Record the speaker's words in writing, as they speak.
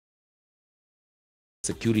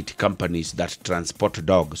security companies that transport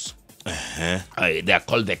dogs. They are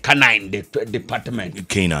called the canine department.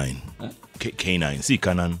 Canine. Canine. Si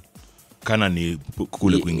kanan. Kanan ni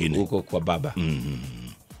kule kwingine. Uko kwa baba.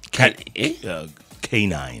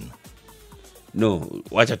 Canine. No,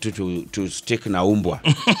 wacha to stick na umbwa.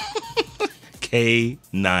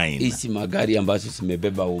 K9. Isi magari ambazo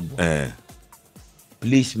zimebeba umbwa.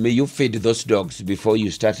 Please, may you feed those dogs before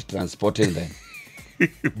you start transporting them.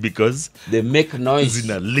 Because they make noise.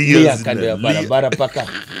 Zinalia kando ya barabara paka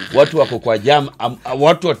watu wako kwa jam,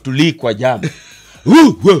 watu watulii kwa jam.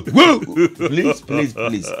 Please.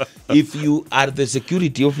 If you are the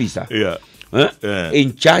security officer,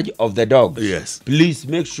 in charge of the dogs, please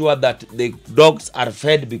make sure that the dogs are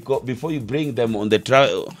fed before you bring them on the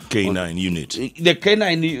K9 unit. The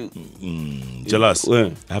K9. Jalas,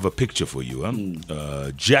 I have a picture for you.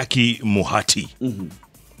 Jackie Mohati.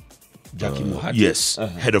 Jackie Mohati. Yes,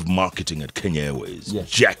 head of marketing at Kenya Airways. Yes.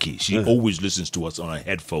 Jackie, she always listens to us on her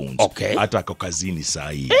headphones. Okay. Hata kwa kazini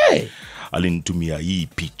sahi. Alinitumia hii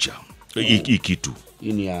picha. Hii kitu.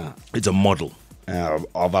 It's a model.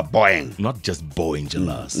 Of a Boeing. Not just Boeing,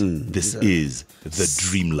 Jalas. This is the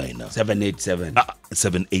Dreamliner. 787.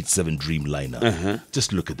 787 Dreamliner.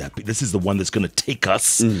 Just look at that. This is the one that's going to take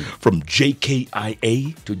us from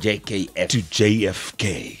JKIA to JKF to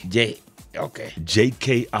JFK.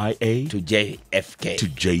 JKIA to JFK. To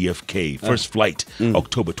JFK. First flight,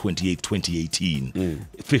 October 28, 2018.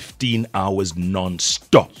 15 hours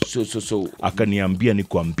non-stop. So. Akaniambia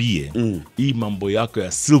nikwambie, hii mambo yako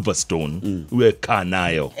ya Silverstone, uwe kaa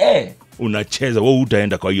nayo. Unacheza, wewe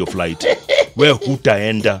hutaenda kwa hiyo flight. Wewe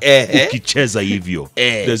hutaenda ukicheza hivyo.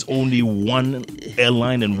 There's only one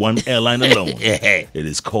airline and one airline alone. It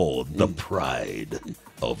is called the Pride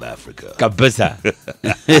of Africa. Kabisa.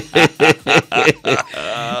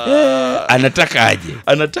 Anataka aje?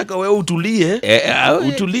 Anataka wewe utulie.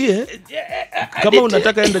 Utulie. Kama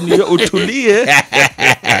unataka enda niyo utulie.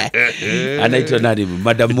 Anaitwa nani?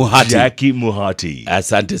 Madam Mohati. Jackie Mohati.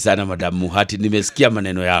 Asante sana Madam Mohati. Nimesikia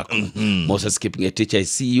maneno yako. Moses Keeping a Teacher, I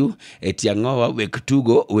see you. Etiangoa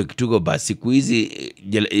wektugo basi kuizi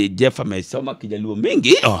Jeff amesoma Kijaluo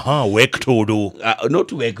mingi. Wektudo.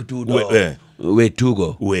 Not wektudo. Way to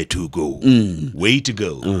go. Way to go. Way to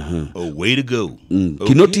go. Oh, way to go. Okay.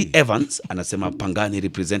 Kinoti Evans anasema Pangani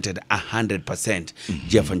represented 100%.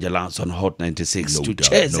 Jeff Angelans on Hot 96.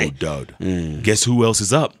 No doubt. Guess who else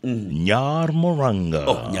is up? Nyar Moranga.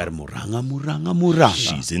 Nyar Moranga.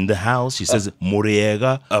 She's in the house. She says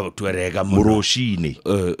Moriega. Tuerega Moroshini.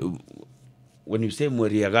 When you say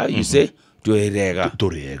Moriega, you say Tuerega.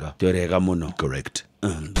 Tuerega Muno. Correct.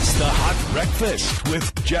 It's the Hot Breakfast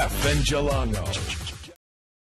with Jeff and Jelano.